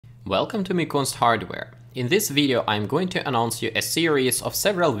Welcome to Mikunst Hardware. In this video I'm going to announce you a series of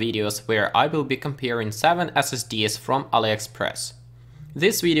several videos where I will be comparing 7 SSDs from AliExpress.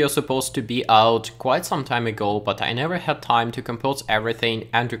 This video is supposed to be out quite some time ago, but I never had time to compose everything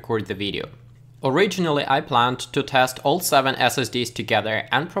and record the video. Originally I planned to test all 7 SSDs together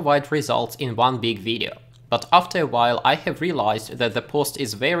and provide results in one big video. But after a while I have realized that the post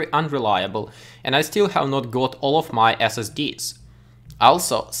is very unreliable and I still have not got all of my SSDs.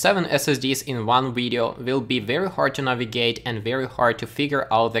 Also, 7 SSDs in one video will be very hard to navigate and very hard to figure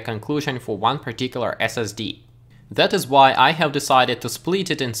out the conclusion for one particular SSD. That is why I have decided to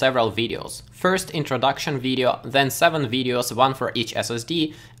split it in several videos. First introduction video, then 7 videos, one for each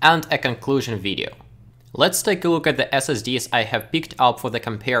SSD, and a conclusion video. Let's take a look at the SSDs I have picked up for the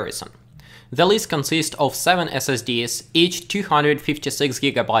comparison. The list consists of 7 SSDs, each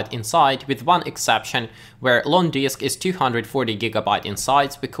 256GB in size, with one exception, where LONDISK is 240GB in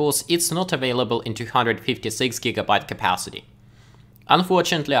size because it's not available in 256GB capacity.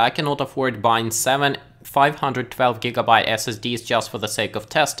 Unfortunately, I cannot afford buying 7 512GB SSDs just for the sake of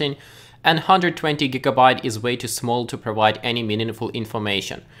testing, and 120GB is way too small to provide any meaningful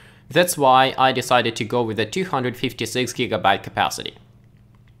information. That's why I decided to go with a 256GB capacity.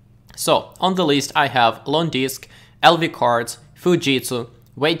 So, on the list I have LONDISK, LVCARDS, FUJITSU,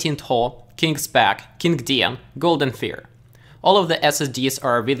 WEIJINTO, KingSpec, KingDian, Goldenfir. All of the SSDs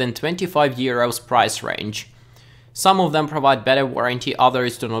are within €25 price range. Some of them provide better warranty,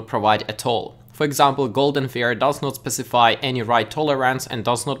 others do not provide at all. For example, Goldenfir does not specify any write tolerance and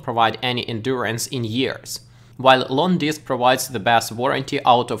does not provide any endurance in years, while LONDISK provides the best warranty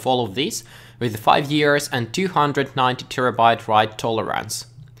out of all of these, with 5 years and 290TB write tolerance.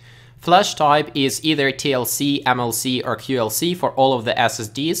 Flash type is either TLC, MLC or QLC for all of the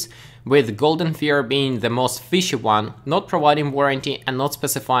SSDs, with Goldenfir being the most fishy one, not providing warranty and not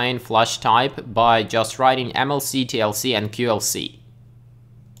specifying flash type by just writing MLC, TLC and QLC.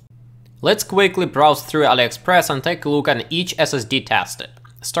 Let's quickly browse through AliExpress and take a look at each SSD tested.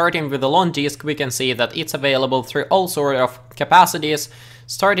 Starting with the LONDISK, we can see that it's available through all sort of capacities,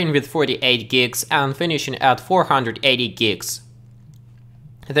 starting with 48 gigs and finishing at 480 gigs.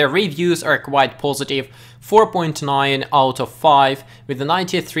 The reviews are quite positive, 4.9 out of 5, with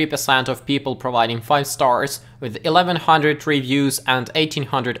 93% of people providing 5 stars, with 1100 reviews and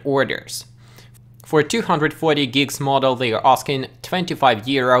 1800 orders. For 240 gigs model they are asking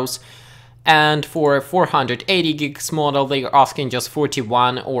 €25, and for 480 gigs model they are asking just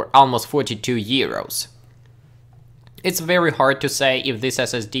 41 or almost €42. It's very hard to say if this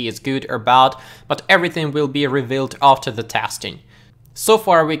SSD is good or bad, but everything will be revealed after the testing. So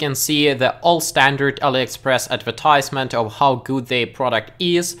far we can see the all standard AliExpress advertisement of how good their product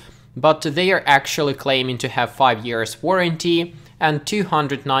is, but they are actually claiming to have 5 years warranty and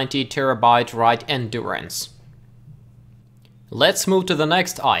 290TB write endurance. Let's move to the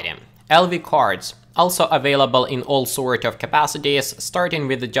next item, LVCARDS, also available in all sort of capacities, starting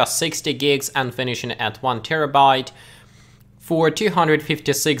with just 60 gigs and finishing at 1TB. For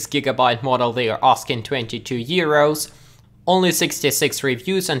 256GB model they are asking €22. Only 66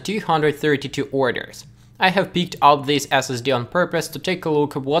 reviews and 232 orders. I have picked up this SSD on purpose to take a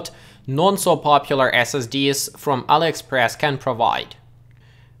look at what non-so-popular SSDs from AliExpress can provide.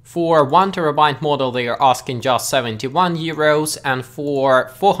 For 1TB model they are asking just €71 and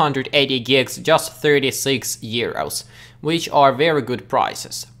for 480 gigs just €36, which are very good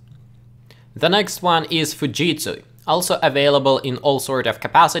prices. The next one is FUJITSU. Also available in all sort of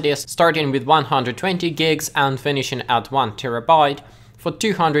capacities, starting with 120 gigs and finishing at 1TB. For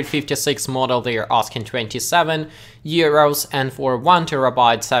 256 model they are asking €27 and for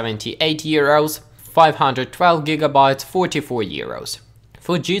 1TB €78, 512GB €44.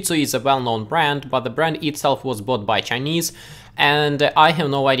 Fujitsu is a well-known brand, but the brand itself was bought by Chinese and I have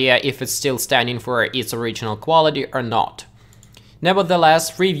no idea if it's still standing for its original quality or not.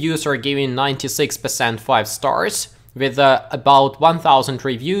 Nevertheless, reviews are giving 96% 5 stars, with about 1000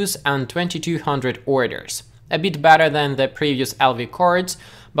 reviews and 2200 orders. A bit better than the previous LVCARDS,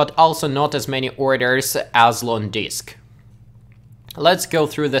 but also not as many orders as LONDISK. Let's go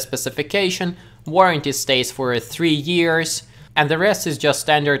through the specification. Warranty stays for 3 years, and the rest is just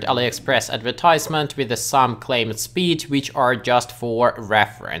standard AliExpress advertisement with some claimed speed, which are just for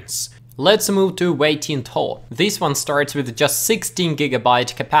reference. Let's move to WEIJINTO. This one starts with just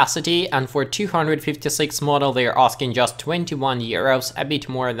 16GB capacity, and for 256 model they are asking just €21, a bit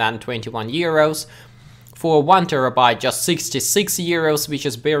more than €21. For 1TB just €66, which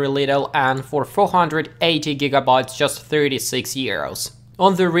is very little, and for 480GB just €36.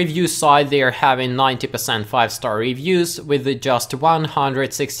 On the review side, they are having 90% 5-star reviews with just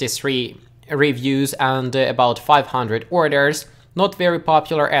 163 reviews and about 500 orders. Not very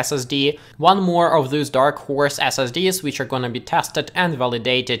popular SSD, one more of those dark horse SSDs which are gonna be tested and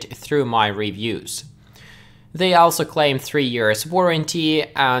validated through my reviews. They also claim 3 years warranty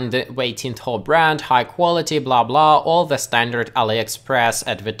and WEIJINTO brand, high quality, blah blah, all the standard AliExpress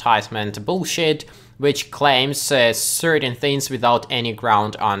advertisement bullshit, which claims certain things without any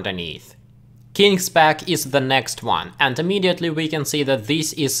ground underneath. KingSpec is the next one, and immediately we can see that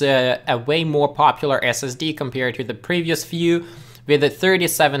this is a way more popular SSD compared to the previous few, with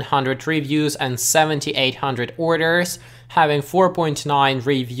 3,700 reviews and 7,800 orders, having 4.9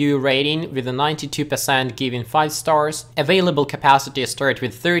 review rating with a 92% giving 5 stars. Available capacity start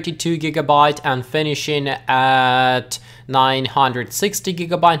with 32 GB and finishing at 960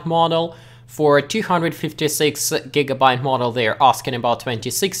 GB model. For 256 GB model they are asking about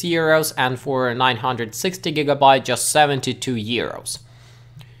 26 euros, and for 960 GB just 72 euros.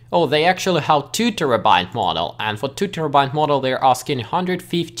 Oh, they actually have 2 TB model, and for 2 TB model they're asking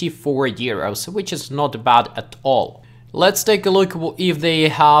 154 euros, which is not bad at all. Let's take a look if they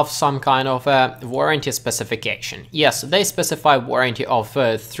have some kind of a warranty specification. Yes, they specify warranty of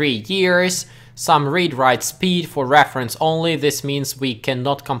 3 years, some read-write speed for reference only. This means we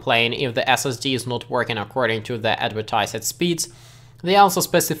cannot complain if the SSD is not working according to the advertised speeds. They also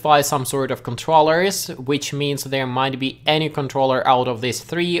specify some sort of controllers, which means there might be any controller out of these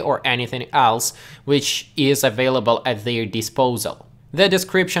 3 or anything else which is available at their disposal. The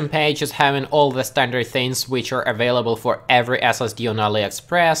description page is having all the standard things which are available for every SSD on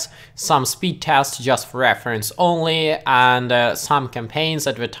AliExpress, some speed tests just for reference only, and some campaigns,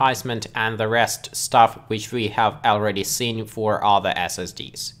 advertisement, and the rest stuff which we have already seen for other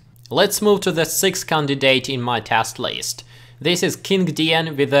SSDs. Let's move to the 6th candidate in my test list. This is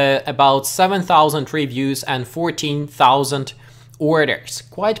KingDian with about 7,000 reviews and 14,000 orders.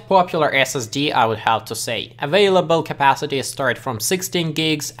 Quite popular SSD, I would have to say. Available capacity start from 16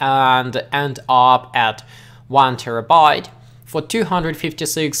 gigs and end up at 1 TB. For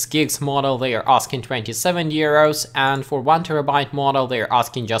 256 gigs model they are asking 27 euros, and for 1 TB model they are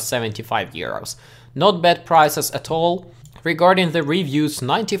asking just 75 euros. Not bad prices at all. Regarding the reviews,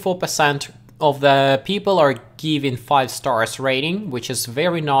 94% of the people are giving 5 stars rating, which is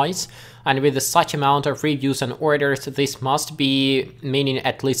very nice, and with such amount of reviews and orders this must be meaning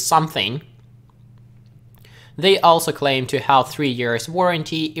at least something. They also claim to have 3 years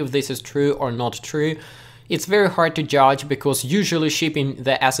warranty. If this is true or not true, it's very hard to judge, because usually shipping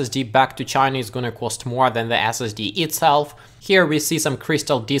the SSD back to China is gonna cost more than the SSD itself. Here we see some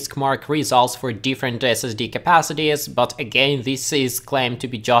crystal disk mark results for different SSD capacities, but again this is claimed to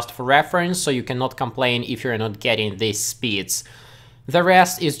be just for reference, so you cannot complain if you're not getting these speeds. The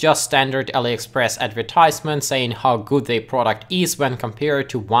rest is just standard AliExpress advertisement saying how good their product is when compared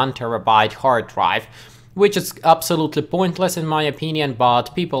to 1 TB hard drive, which is absolutely pointless in my opinion,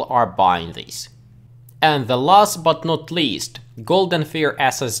 but people are buying these. And the last but not least, Goldenfir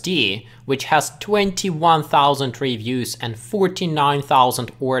SSD, which has 21,000 reviews and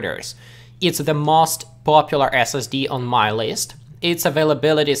 49,000 orders. It's the most popular SSD on my list. Its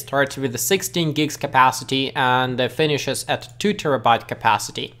availability starts with 16 gigs capacity and finishes at 2 TB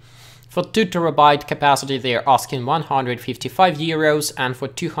capacity. For 2 TB capacity they are asking 155 euros, and for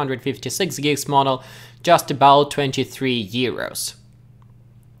 256 gigs model just about 23 euros.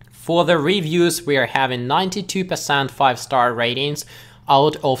 For the reviews we are having 92% 5-star ratings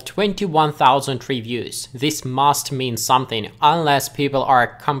out of 21,000 reviews. This must mean something, unless people are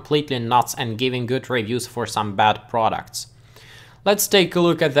completely nuts and giving good reviews for some bad products. Let's take a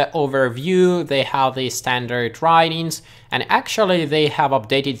look at the overview. They have the standard ratings, and actually they have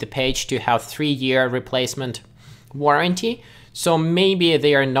updated the page to have 3-year replacement warranty, so maybe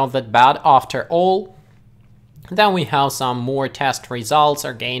they are not that bad after all. Then we have some more test results,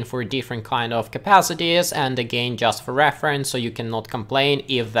 again for different kind of capacities, and again just for reference, so you cannot complain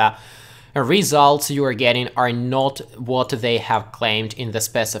if the results you are getting are not what they have claimed in the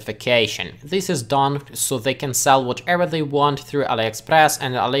specification. This is done so they can sell whatever they want through AliExpress,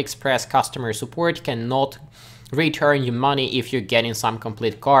 and AliExpress customer support cannot return you money if you're getting some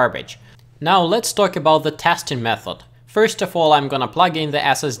complete garbage. Now let's talk about the testing method. First of all, I'm gonna plug in the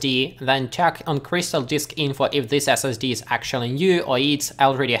SSD, then check on Crystal Disk Info if this SSD is actually new or it's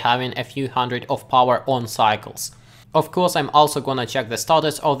already having a few hundred of power on cycles. Of course, I'm also gonna check the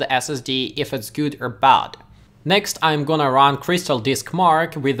status of the SSD, if it's good or bad. Next, I'm gonna run Crystal Disk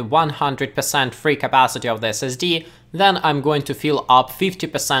Mark with 100% free capacity of the SSD, then I'm going to fill up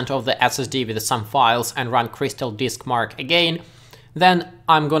 50% of the SSD with some files and run Crystal Disk Mark again. Then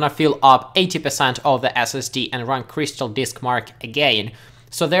I'm gonna fill up 80% of the SSD and run Crystal Disk Mark again.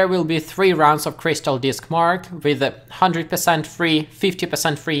 So there will be 3 rounds of Crystal Disk Mark with 100% free,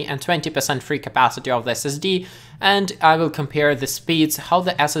 50% free and 20% free capacity of the SSD, and I will compare the speeds, how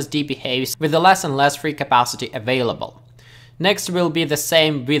the SSD behaves with the less and less free capacity available. Next will be the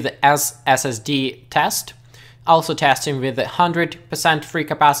same with the SSD test, also testing with 100% free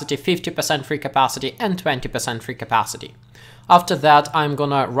capacity, 50% free capacity and 20% free capacity. After that, I'm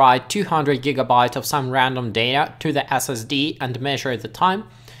gonna write 200 GB of some random data to the SSD and measure the time.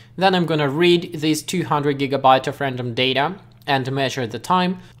 Then I'm gonna read these 200 GB of random data and measure the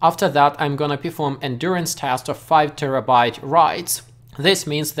time. After that, I'm gonna perform endurance test of 5 TB writes. This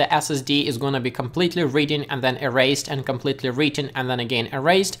means the SSD is gonna be completely written and then erased and completely written and then again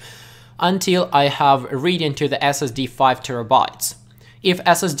erased until I have read into the SSD 5 TB. If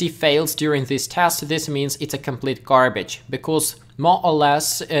SSD fails during this test, this means it's a complete garbage, because more or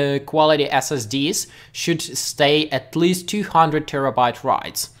less quality SSDs should stay at least 200 TB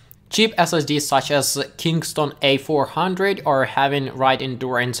writes. Cheap SSDs such as Kingston A400 are having write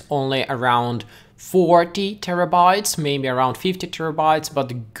endurance only around 40 TB, maybe around 50 TB,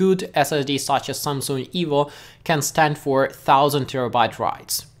 but good SSDs such as Samsung Evo can stand for 1000 TB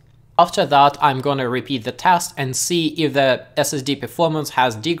writes. After that, I'm gonna repeat the test and see if the SSD performance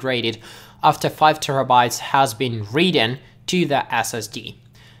has degraded after 5 TB has been written to the SSD.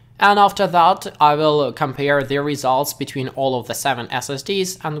 And after that, I will compare the results between all of the 7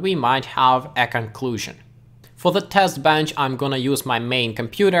 SSDs and we might have a conclusion. For the test bench, I'm gonna use my main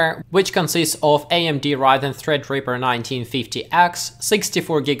computer, which consists of AMD Ryzen Threadripper 1950X,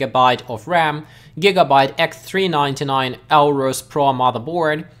 64 GB of RAM, Gigabyte X399 Aorus Pro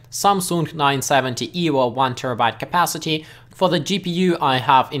motherboard, Samsung 970 EVO 1 TB capacity. For the GPU, I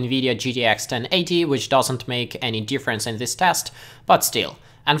have NVIDIA GTX 1080, which doesn't make any difference in this test, but still.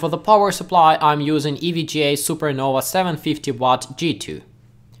 And for the power supply, I'm using EVGA Supernova 750W G2.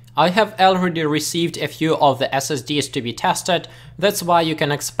 I have already received a few of the SSDs to be tested, that's why you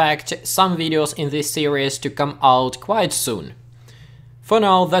can expect some videos in this series to come out quite soon. For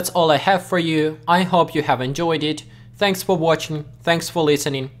now, that's all I have for you. I hope you have enjoyed it. Thanks for watching, thanks for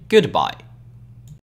listening, goodbye.